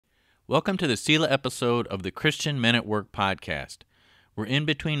Welcome to the Selah episode of the Christian Men at Work podcast, where in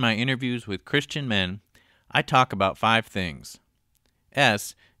between my interviews with Christian men, I talk about 5 things.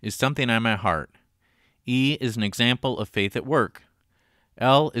 S is something on my heart. E is an example of faith at work.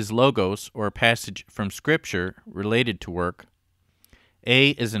 L is logos, or a passage from Scripture related to work. A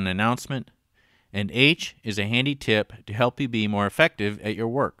is an announcement. And H is a handy tip to help you be more effective at your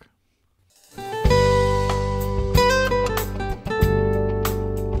work.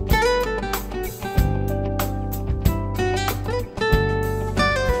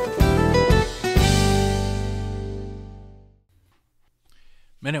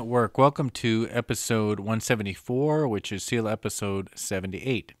 Men at Work, welcome to episode 174, which is Selah episode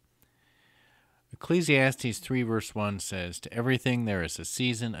 78. Ecclesiastes 3 verse 1 says, "To everything there is a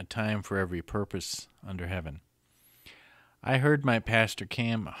season, a time for every purpose under heaven." I heard my pastor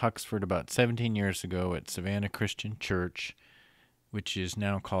Cam Huxford about 17 years ago at Savannah Christian Church, which is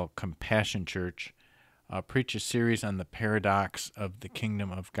now called Compassion Church, preach a series on the paradox of the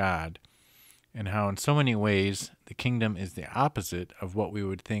kingdom of God, and how in so many ways the kingdom is the opposite of what we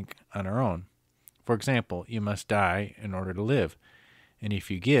would think on our own. For example, you must die in order to live, and if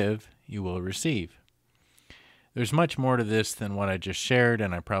you give, you will receive. There's much more to this than what I just shared,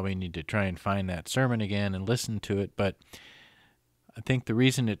 and I probably need to try and find that sermon again and listen to it, but I think the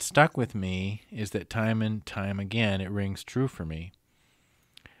reason it stuck with me is that time and time again it rings true for me.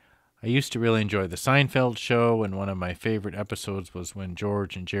 I used to really enjoy the Seinfeld Show, and one of my favorite episodes was when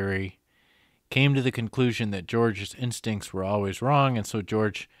George and Jerry came to the conclusion that George's instincts were always wrong, and so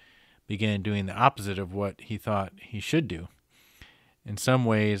George began doing the opposite of what he thought he should do. In some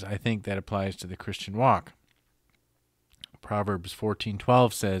ways, I think that applies to the Christian walk. Proverbs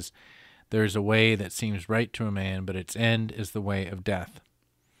 14:12 says, "There is a way that seems right to a man, but its end is the way of death."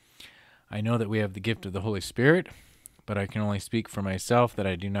 I know that we have the gift of the Holy Spirit, but I can only speak for myself that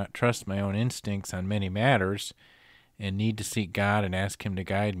I do not trust my own instincts on many matters and need to seek God and ask Him to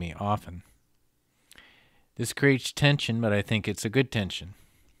guide me often. This creates tension, but I think it's a good tension.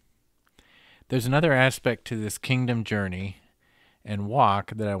 There's another aspect to this kingdom journey and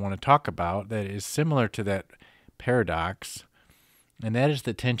walk that I want to talk about that is similar to that paradox, and that is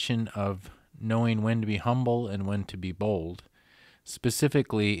the tension of knowing when to be humble and when to be bold,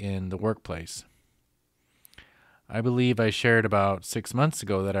 specifically in the workplace. I believe I shared about 6 months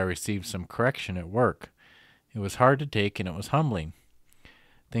ago that I received some correction at work. It was hard to take and it was humbling.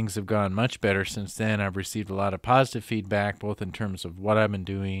 Things have gone much better since then. I've received a lot of positive feedback, both in terms of what I've been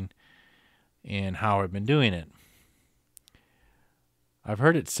doing and how I've been doing it. I've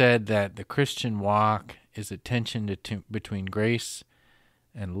heard it said that the Christian walk is a tension between grace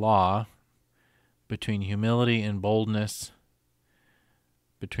and law, between humility and boldness,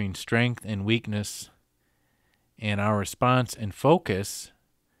 between strength and weakness, and our response and focus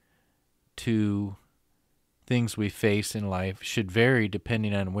to things we face in life should vary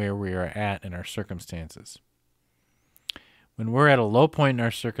depending on where we are at in our circumstances. When we're at a low point in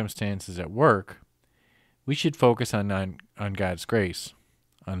our circumstances at work, we should focus on God's grace,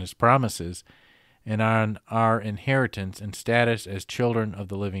 on His promises, and on our inheritance and status as children of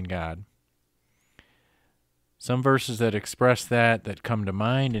the living God. Some verses that express that come to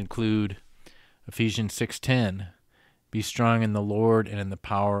mind include Ephesians 6:10, "Be strong in the Lord and in the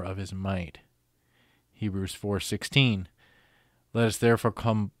power of His might." Hebrews 4:16, "Let us therefore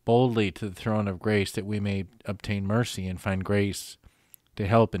come boldly to the throne of grace that we may obtain mercy and find grace to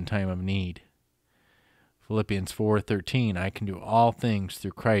help in time of need." Philippians 4:13, "I can do all things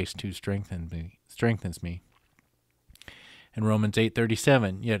through Christ who strengthens me." And Romans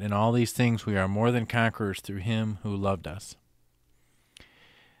 8:37, "Yet in all these things we are more than conquerors through Him who loved us."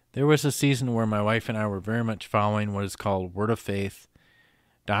 There was a season where my wife and I were very much following what is called Word of Faith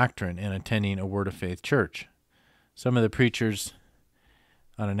doctrine and attending a Word of Faith church. Some of the preachers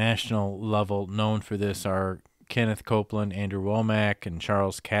on a national level known for this are Kenneth Copeland, Andrew Womack, and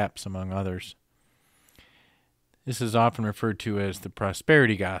Charles Capps, among others. This is often referred to as the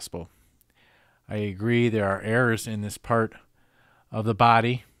prosperity gospel. I agree there are errors in this part of the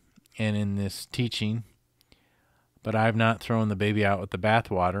body and in this teaching, but I have not thrown the baby out with the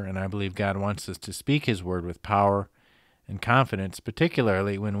bathwater, and I believe God wants us to speak His word with power and confidence,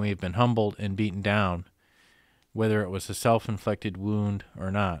 particularly when we have been humbled and beaten down, whether it was a self-inflicted wound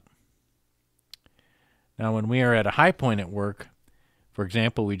or not. Now, when we are at a high point at work, for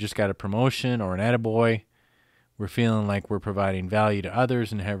example, we just got a promotion or an attaboy, we're feeling like we're providing value to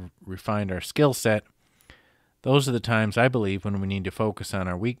others and have refined our skill set, those are the times, I believe, when we need to focus on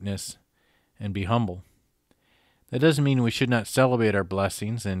our weakness and be humble. That doesn't mean we should not celebrate our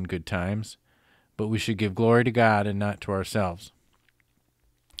blessings and good times, but we should give glory to God and not to ourselves.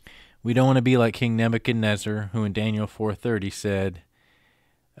 We don't want to be like King Nebuchadnezzar, who in Daniel 4:30 said,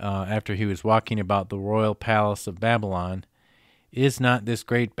 after he was walking about the royal palace of Babylon, "Is not this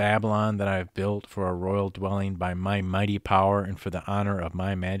great Babylon that I have built for a royal dwelling by my mighty power and for the honor of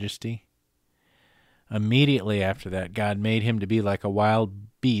my majesty?" Immediately after that, God made him to be like a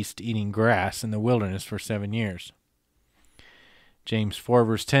wild beast eating grass in the wilderness for 7 years. James 4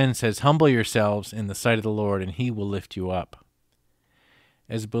 verse 10 says, "Humble yourselves in the sight of the Lord, and he will lift you up."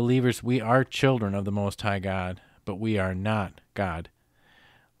 As believers, we are children of the Most High God, but we are not God.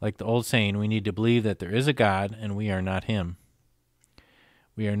 Like the old saying, we need to believe that there is a God, and we are not him.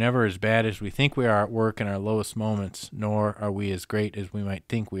 We are never as bad as we think we are at work in our lowest moments, nor are we as great as we might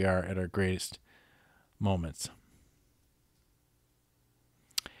think we are at our greatest moments.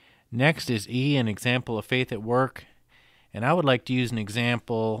 Next is E, an example of faith at work. And I would like to use an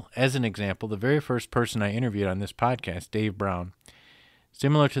example, the very first person I interviewed on this podcast, Dave Brown.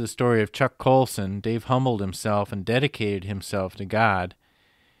 Similar to the story of Chuck Colson, Dave humbled himself and dedicated himself to God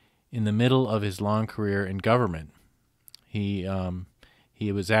in the middle of his long career in government. He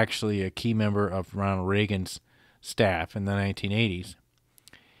was actually a key member of Ronald Reagan's staff in the 1980s.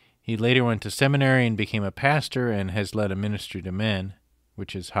 He later went to seminary and became a pastor and has led a ministry to men,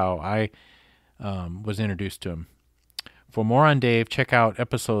 which is how I was introduced to him. For more on Dave, check out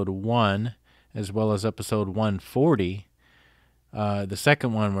episode 1 as well as episode 140, the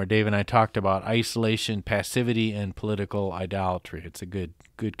second one where Dave and I talked about isolation, passivity, and political idolatry. It's a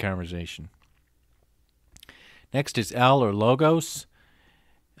good conversation. Next is L, or logos,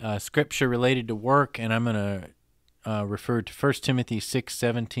 scripture related to work, and I'm going to refer to 1 Timothy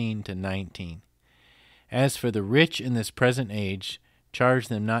 6:17 to 19. "As for the rich in this present age, charge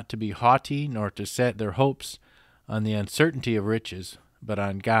them not to be haughty, nor to set their hopes on the uncertainty of riches, but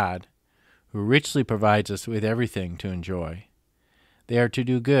on God, who richly provides us with everything to enjoy. They are to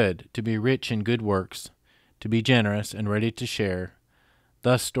do good, to be rich in good works, to be generous and ready to share,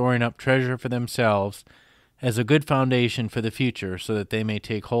 thus storing up treasure for themselves as a good foundation for the future, so that they may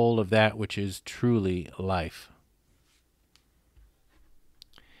take hold of that which is truly life."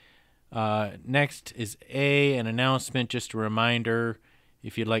 Next is A, an announcement, just a reminder.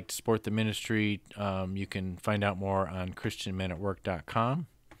 If you'd like to support the ministry, you can find out more on christianmenatwork.com.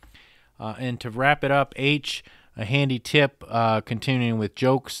 And to wrap it up, H, a handy tip, continuing with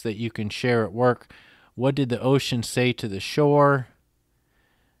jokes that you can share at work. What did the ocean say to the shore?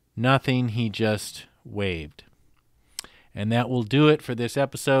 Nothing, he just waved. And that will do it for this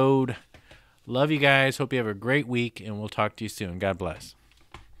episode. Love you guys. Hope you have a great week, and we'll talk to you soon. God bless.